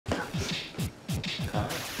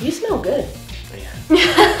You smell good. Yeah.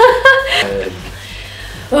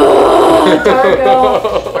 Oh,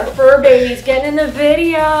 Dargo, our fur baby's getting in the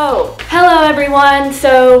video. Hello everyone,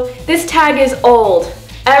 so this tag is old.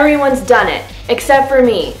 Everyone's done it, except for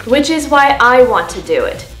me, which is why I want to do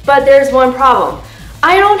it. But there's one problem.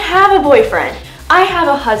 I don't have a boyfriend. I have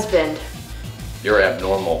a husband. You're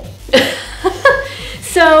abnormal.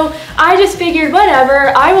 So I just figured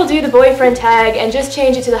whatever, I will do the boyfriend tag and just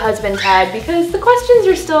change it to the husband tag because the questions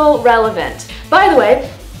are still relevant. By the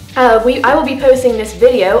way, I will be posting this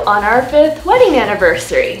video on our 5th wedding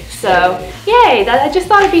anniversary. So, yay! I just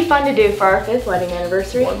thought it'd be fun to do for our 5th wedding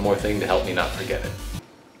anniversary. One more thing to help me not forget it.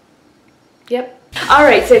 Yep.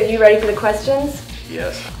 Alright, so you ready for the questions?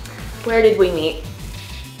 Yes. Where did we meet?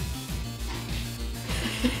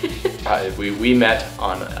 We met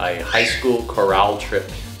on a high school chorale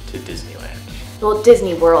trip to Disneyland. Well,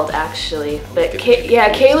 Disney World actually, but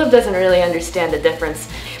Yeah. Caleb doesn't really understand the difference.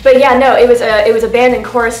 But yeah, no, it was a band and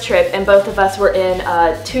chorus trip, and both of us were in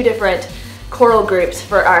 2 different choral groups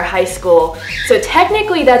for our high school. So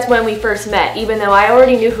technically that's when we first met, even though I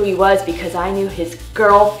already knew who he was because I knew his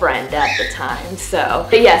girlfriend at the time. So,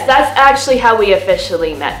 but yes, that's actually how we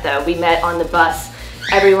officially met though. We met on the bus.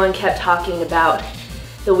 Everyone kept talking about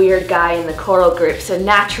the weird guy in the choral group, so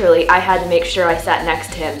naturally I had to make sure I sat next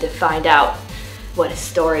to him to find out what his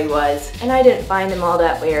story was, and I didn't find him all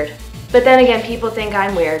that weird. But then again, people think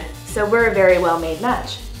I'm weird, so we're a very well-made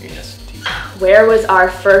match. Yes, indeed. Where was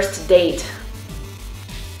our first date?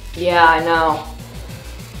 Yeah, I know.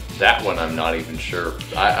 That one I'm not even sure.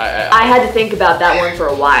 I had to think about that one for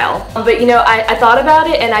a while. But you know, I thought about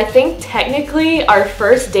it, and I think technically our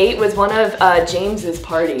first date was one of James's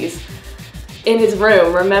parties. In his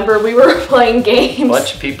room, remember we were playing games. A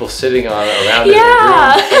bunch of people sitting around in a room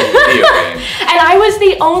playing video games. And I was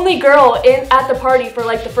the only girl at the party for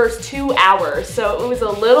like the first 2 hours, so it was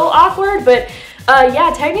a little awkward, but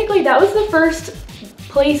yeah, technically that was the first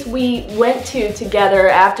place we went to together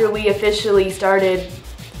after we officially started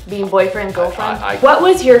being boyfriend, girlfriend. What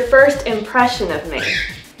was your first impression of me?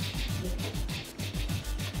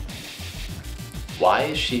 Why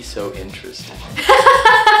is she so interested?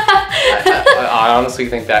 I honestly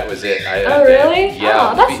think that was it. Oh, really?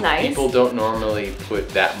 Yeah. Oh, that's nice. People don't normally put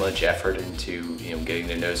that much effort into, you know, getting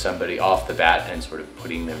to know somebody off the bat and sort of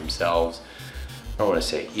putting themselves, I don't want to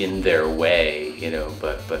say in their way, you know,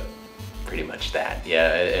 but pretty much that.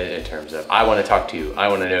 Yeah, in terms of, I want to talk to you, I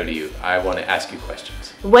want to know to you, I want to ask you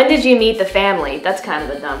questions. When did you meet the family? That's kind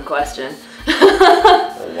of a dumb question.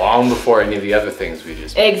 Long before any of the other things we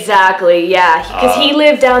just mentioned. Exactly, yeah, because he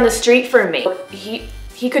lived down the street from me.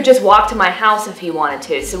 He could just walk to my house if he wanted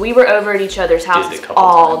to, so we were over at each other's houses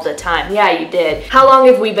all the time. Yeah, you did. How long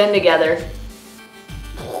have we been together?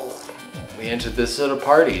 We entered this little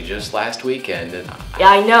party just last weekend. And yeah,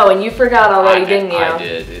 I know, and you forgot already, didn't you? I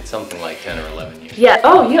did. It's something like 10 or 11 years. Yeah.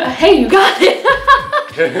 Oh, hey, you got it.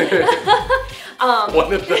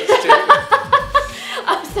 One of those 2.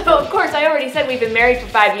 So of course, I already said we've been married for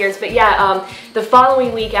 5 years, but yeah, the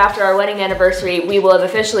following week after our wedding anniversary, we will have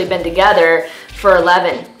officially been together for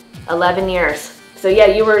 11 years. So yeah,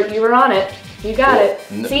 you were on it. You got it.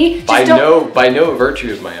 See? By no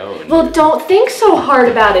virtue of my own. Well, don't think so hard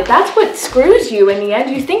about it. That's what screws you in the end.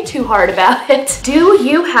 You think too hard about it. Do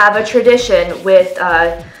you have a tradition with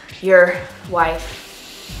your wife?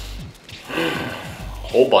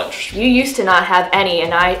 Whole bunch. You used to not have any,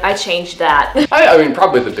 and I changed that. I mean,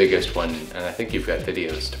 probably the biggest one, and I think you've got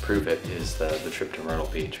videos to prove it, is the trip to Myrtle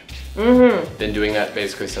Beach. Mm-hmm. Been doing that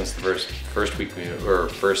basically since the first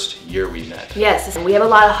year we met. Yes, we have a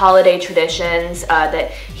lot of holiday traditions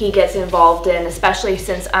that he gets involved in, especially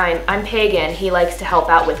since I'm pagan. He likes to help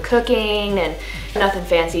out with cooking and nothing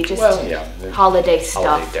fancy, just holiday stuff.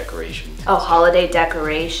 Holiday decorations. Oh, holiday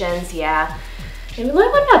decorations, yeah. And what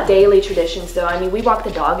about daily traditions though? I mean, we walk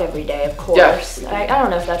the dog every day, of course. Yeah. I don't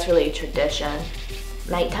know if that's really a tradition.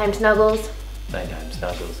 Nighttime snuggles? Nighttime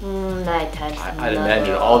snuggles. Nighttime snuggles. I'd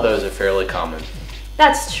imagine all those are fairly common.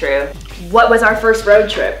 That's true. What was our first road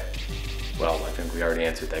trip? Well, I think we already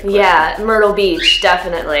answered that question. Yeah, Myrtle Beach,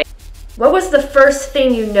 definitely. What was the first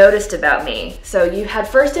thing you noticed about me? So you had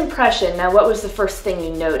first impression, now what was the first thing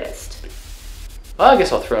you noticed? Well, I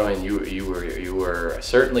guess I'll throw in you were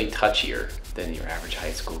certainly touchier than your average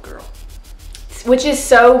high school girl. Which is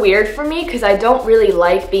so weird for me because I don't really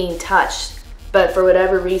like being touched, but for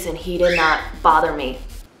whatever reason he did not bother me.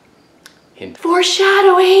 Hint.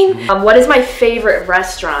 Foreshadowing! What is my favorite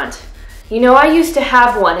restaurant? You know, I used to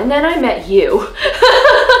have one and then I met you.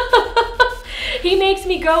 He makes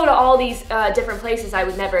me go to all these different places I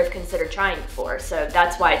would never have considered trying before, so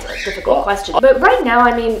that's why it's a difficult question. But right now,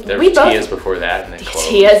 I mean, There we was both... Tia's before that, and then closed.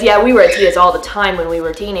 Tia's, yeah, we were at Tia's all the time when we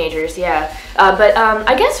were teenagers, yeah. But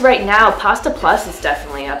I guess right now, Pasta Plus is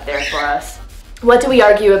definitely up there for us. What do we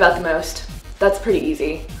argue about the most? That's pretty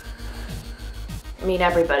easy. I mean,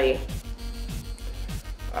 everybody.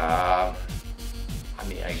 I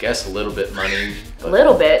mean, I guess a little bit money. A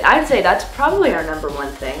little bit. I'd say that's probably our number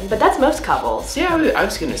one thing, but that's most couples. Yeah, I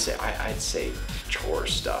was gonna say, I'd say chore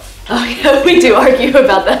stuff. Oh yeah, we do argue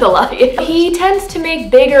about that a lot. He tends to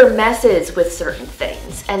make bigger messes with certain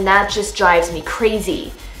things, and that just drives me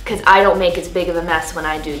crazy, because I don't make as big of a mess when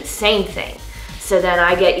I do the same thing. So then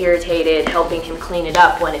I get irritated helping him clean it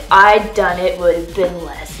up, when if I'd done it, would have been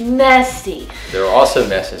less messy. There are also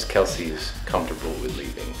messes Kelsey is comfortable with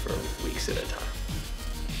leaving for weeks at a time.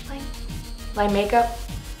 Like makeup?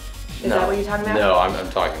 Is that what you're talking about? No, I'm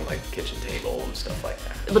talking like kitchen table and stuff like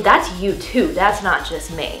that. But that's you too, that's not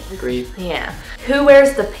just me. Agreed. Yeah. Who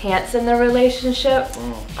wears the pants in the relationship?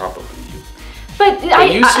 Probably you. But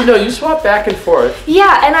you swap back and forth.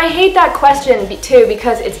 Yeah, and I hate that question too,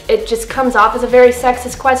 because it just comes off as a very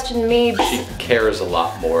sexist question to me. She cares a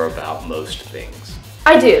lot more about most things.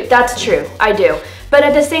 I do, that's true, I do. But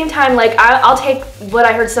at the same time, like, I'll take what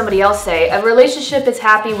I heard somebody else say. A relationship is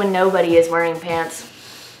happy when nobody is wearing pants.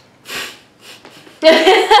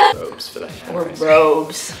 Robes for that. Or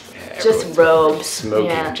robes. Yeah, just robes.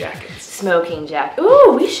 Smoking jackets. Smoking jacket.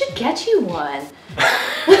 Ooh, we should get you one.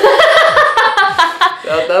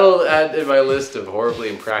 That'll add in my list of horribly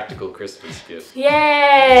impractical Christmas gifts.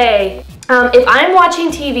 Yay! If I'm watching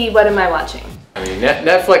TV, what am I watching? I mean,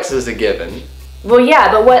 Netflix is a given. Well, yeah,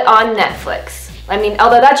 but what on Netflix? I mean,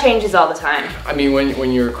 although that changes all the time. I mean,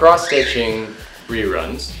 when you're cross-stitching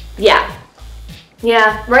reruns. Yeah.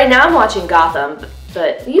 Yeah, right now I'm watching Gotham,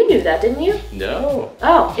 but you knew that, didn't you? No.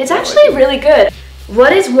 Oh, it's actually really good.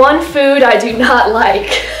 What is one food I do not like?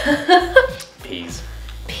 Peas.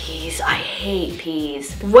 Peas, I hate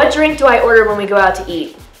peas. What drink do I order when we go out to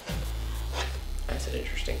eat? That's an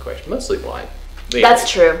interesting question. Mostly wine. That's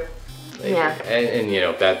true. Lately. Yeah. And you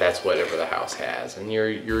know, that's whatever the house has. And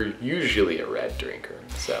you're usually a red drinker,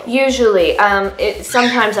 so. Usually.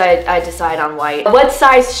 Sometimes I decide on white. What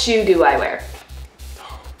size shoe do I wear?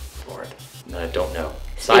 Oh, Lord. No, I don't know.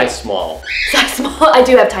 Size small. Size small? I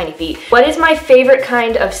do have tiny feet. What is my favorite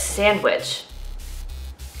kind of sandwich?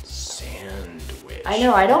 Sandwich. I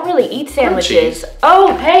know, I don't really eat sandwiches.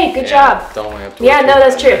 Oh, hey, good job. Don't have to. Yeah, no,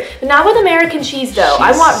 that's true. But not with American cheese, though.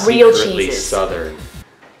 I want real cheeses. Southern.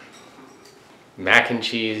 Mac and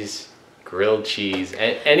cheese, grilled cheese,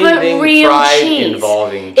 anything fried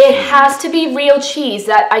involving cheese. It has to be real cheese.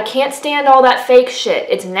 That I can't stand all that fake shit.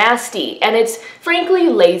 It's nasty and it's frankly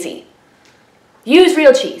lazy. Use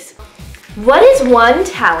real cheese. What is one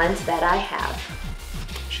talent that I have?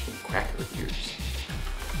 She can crack her ears.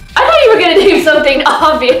 I thought you were gonna do something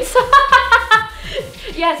obvious.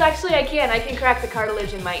 Yes, actually I can. I can crack the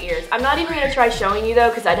cartilage in my ears. I'm not even gonna try showing you though,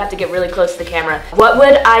 because I'd have to get really close to the camera. What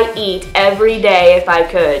would I eat every day if I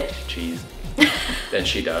could? Cheese. Then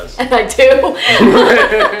she does. And I do.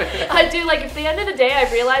 I do. Like, at the end of the day,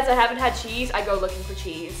 I realize I haven't had cheese, I go looking for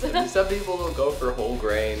cheese. Some people will go for whole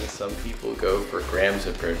grain. Some people go for grams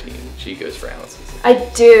of protein. She goes for ounces. I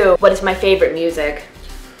do. What is my favorite music?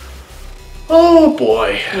 Oh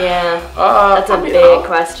boy. Yeah. That's a big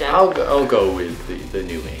question. I'll go with the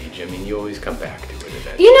new age. I mean, you always come back to it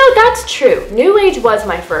eventually. You know, that's true. New age was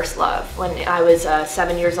my first love. When I was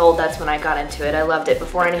 7 years old, that's when I got into it. I loved it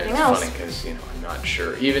before anything else. It's funny because, you know, I'm not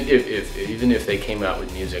sure. Even if they came out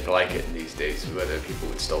with music like it these days, whether people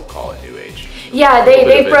would still call it new age. Yeah,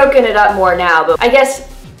 they've broken it up more now, but I guess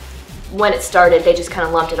when it started, they just kind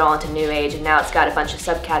of lumped it all into new age, and now it's got a bunch of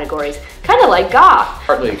subcategories, kind of like goth.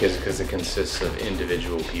 Partly because it consists of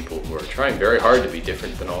individual people who are trying very hard to be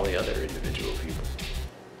different than all the other individual people.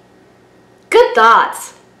 Good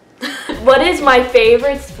thoughts. What is my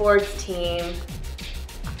favorite sports team?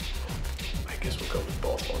 I guess we'll go with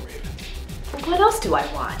Baltimore Ravens. What else do I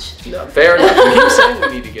watch? No, fair enough. We keep saying we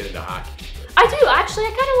need to get into hockey. I do, actually. I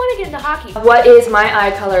kind of want to get into hockey. What is my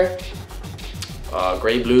eye color?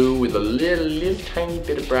 Gray-blue with a little tiny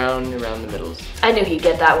bit of brown around the middles. I knew he'd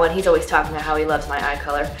get that one. He's always talking about how he loves my eye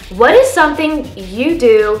color. What is something you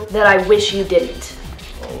do that I wish you didn't?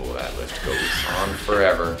 Oh, that list goes on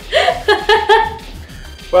forever.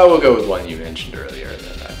 Well, we'll go with one you mentioned earlier, and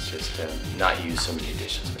then that's just not use so many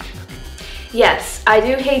dishes when you cook. Yes, I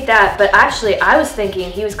do hate that, but actually I was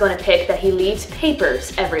thinking he was going to pick that he leaves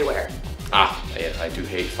papers everywhere. Ah, yeah, I do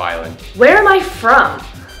hate filing. Where am I from?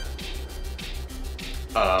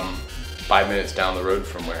 5 minutes down the road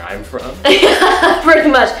from where I'm from. Pretty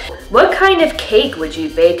much. What kind of cake would you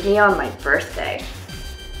bake me on my birthday?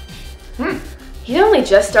 He only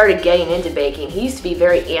just started getting into baking. He used to be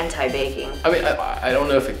very anti-baking. I mean, I don't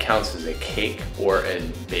know if it counts as a cake or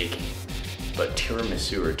in baking, but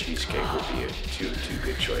tiramisu or cheesecake would be two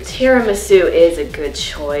good choices. Tiramisu is a good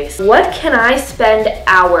choice. What can I spend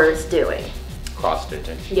hours doing?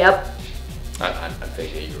 Cross-stitching. Yep. I'm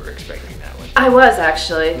thinking you were expecting that one. I was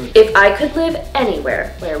actually. If I could live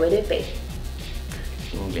anywhere, where would it be?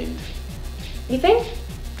 England. You think?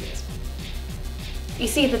 Yes. You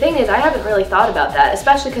see, the thing is, I haven't really thought about that,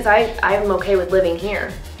 especially because I'm okay with living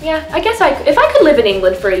here. Yeah, I guess if I could live in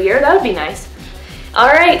England for a year, that would be nice. All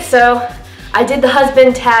right, so I did the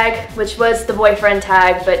husband tag, which was the boyfriend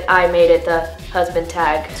tag, but I made it the husband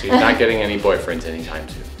tag. So you're not getting any boyfriends anytime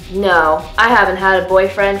soon? No, I haven't had a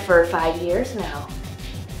boyfriend for 5 years now.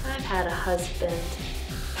 I've had a husband.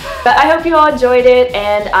 But I hope you all enjoyed it,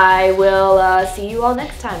 and I will see you all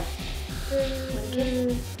next time.